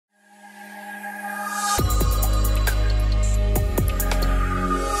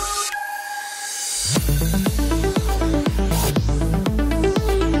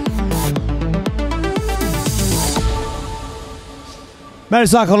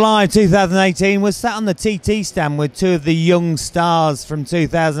Motorcycle Live 2018 was sat on the TT stand with two of the young stars from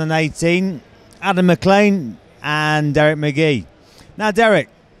 2018, Adam Mclean and Derek McGee. Now Derek,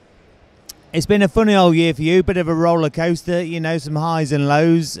 it's been a funny old year for you, bit of a roller coaster, you know, some highs and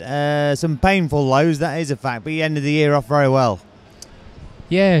lows, some painful lows, that is a fact, but you ended the year off very well.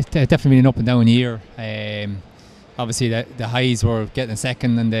 Yeah, definitely been an up and down year. Obviously the highs were getting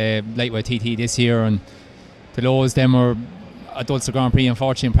second in the lightweight TT this year, and the lows then were at Ulster Grand Prix.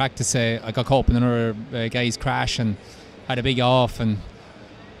 Unfortunately in practice I got caught up in another guy's crash and had a big off, and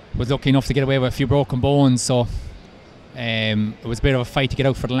was lucky enough to get away with a few broken bones, so it was a bit of a fight to get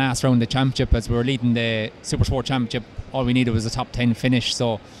out for the last round of the championship. As we were leading the Super Sport Championship, all we needed was a top 10 finish,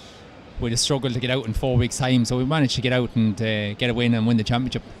 so we'd have struggled to get out in 4 weeks time, so we managed to get out and get a win and win the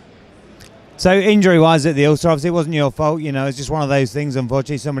championship. So injury wise at the Ulster, obviously it wasn't your fault, you know, it's just one of those things.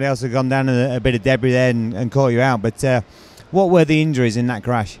 Unfortunately somebody else had gone down in a bit of debris there and caught you out, but what were the injuries in that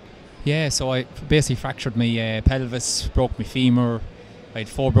crash? Yeah, so I basically fractured my pelvis, broke my femur, I had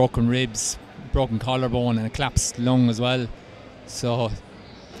 4 broken ribs, broken collarbone and a collapsed lung as well, so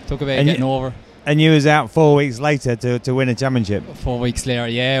it took a bit of getting over. And you was out 4 weeks later to win a championship? 4 weeks later,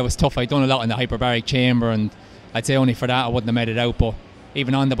 yeah, it was tough. I'd done a lot in the hyperbaric chamber, and I'd say only for that I wouldn't have made it out, but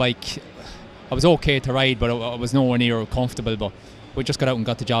even on the bike I was okay to ride, but I was nowhere near comfortable, but we just got out and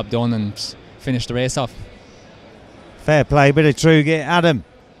got the job done and finished the race off. Fair play, bit of true grit. Adam,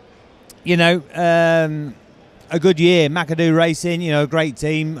 you know, a good year, McAdoo Racing, you know, a great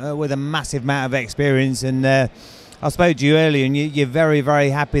team with a massive amount of experience, and I spoke to you earlier and you're very, very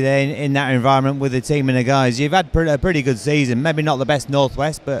happy there in that environment with the team and the guys. You've had a pretty good season, maybe not the best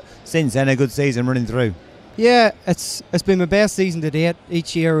Northwest, but since then a good season running through. Yeah, it's been my best season to date.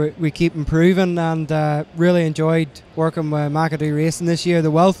 Each year we keep improving, and really enjoyed working with McAdoo Racing this year.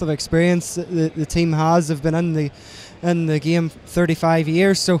 The wealth of experience the team have been in the game 35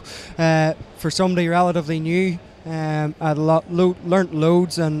 years, so for somebody relatively new, I had learnt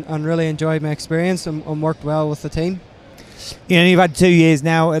loads and really enjoyed my experience and worked well with the team. You know, you've had 2 years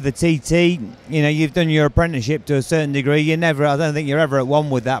now at the TT. You know, you've done your apprenticeship to a certain degree. I don't think you're ever at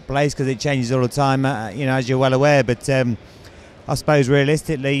one with that place because it changes all the time, you know, as you're well aware. But I suppose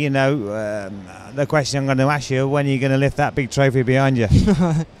realistically, you know, the question I'm going to ask you, when are you going to lift that big trophy behind you?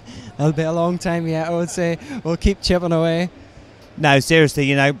 It'll be a long time yet, I would say. We'll keep chipping away. No, seriously,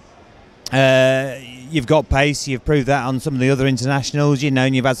 you know, you've got pace, you've proved that on some of the other internationals, you know,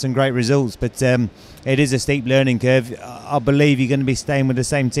 and you've had some great results, but it is a steep learning curve. I believe you're going to be staying with the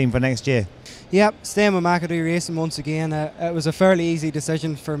same team for next year. Yep, staying with McAdoo Racing once again. It was a fairly easy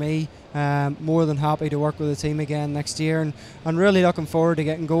decision for me. More than happy to work with the team again next year, and really looking forward to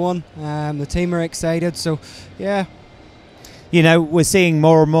getting going. The team are excited, so yeah. You know, we're seeing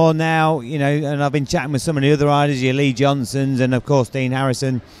more and more now, you know, and I've been chatting with some of the other riders, your Lee Johnsons and of course Dean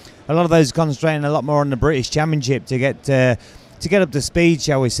Harrison. A lot of those concentrating a lot more on the British Championship to get up to speed,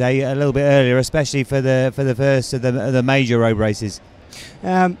 shall we say, a little bit earlier, especially for the first of the major road races.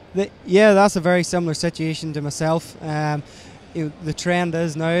 Yeah, that's a very similar situation to myself. You know, the trend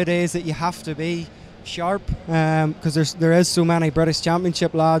is nowadays that you have to be sharp because there is so many British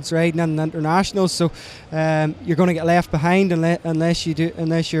Championship lads riding in the internationals, so you're going to get left behind unless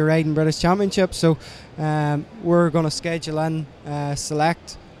you're riding British Championship. So we're going to schedule in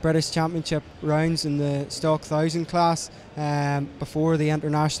select British Championship rounds in the stock 1000 class before the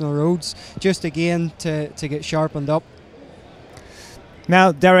international roads, just again to get sharpened up.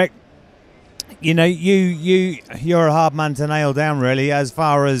 Now Derek, you know, you're a hard man to nail down really as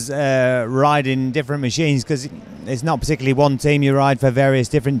far as riding different machines, because it's not particularly one team. You ride for various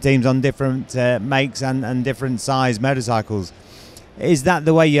different teams on different makes and different size motorcycles. Is that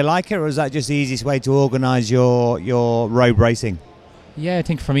the way you like it, or is that just the easiest way to organise your road racing? Yeah, I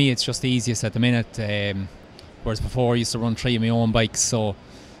think for me it's just the easiest at the minute, whereas before I used to run 3 of my own bikes, so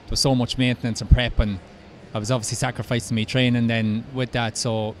there was so much maintenance and prep, and I was obviously sacrificing my training then with that.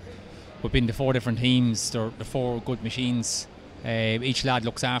 So we've been to 4 different teams, they're 4 good machines, each lad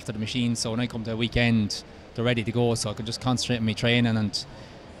looks after the machine, so when I come to a weekend they're ready to go, so I can just concentrate on my training,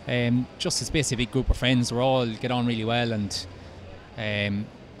 and just it's basically a big group of friends. We all get on really well, and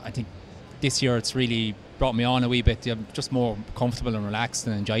I think this year it's really brought me on a wee bit. I'm just more comfortable and relaxed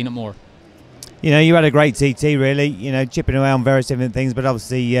and enjoying it more. You know, you had a great TT really, you know, chipping away on various different things, but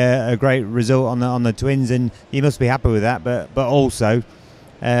obviously a great result on the twins, and you must be happy with that, but also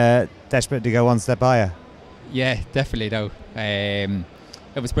desperate to go one step higher. Yeah, definitely though.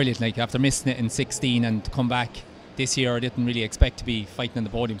 It was brilliant, like after missing it in 16 and to come back this year, I didn't really expect to be fighting on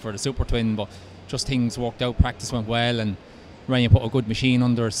the podium for the Super Twin, but just things worked out, practice went well, and Ryan put a good machine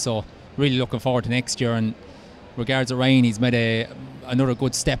under us, so really looking forward to next year. And regards to Ryan, he's made another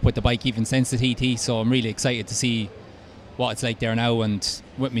good step with the bike even since the TT, so I'm really excited to see what it's like there now, and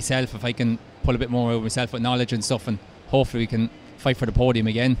with myself, if I can pull a bit more over myself with knowledge and stuff, and hopefully we can fight for the podium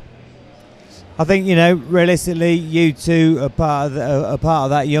again. I think, you know, realistically, you two are part of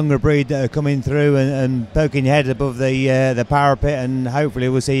that younger breed that are coming through and poking your head above the parapet, and hopefully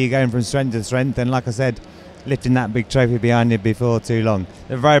we'll see you going from strength to strength, and like I said, lifting that big trophy behind you before too long.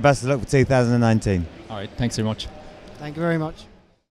 The very best of luck for 2019. All right, thanks very much. Thank you very much.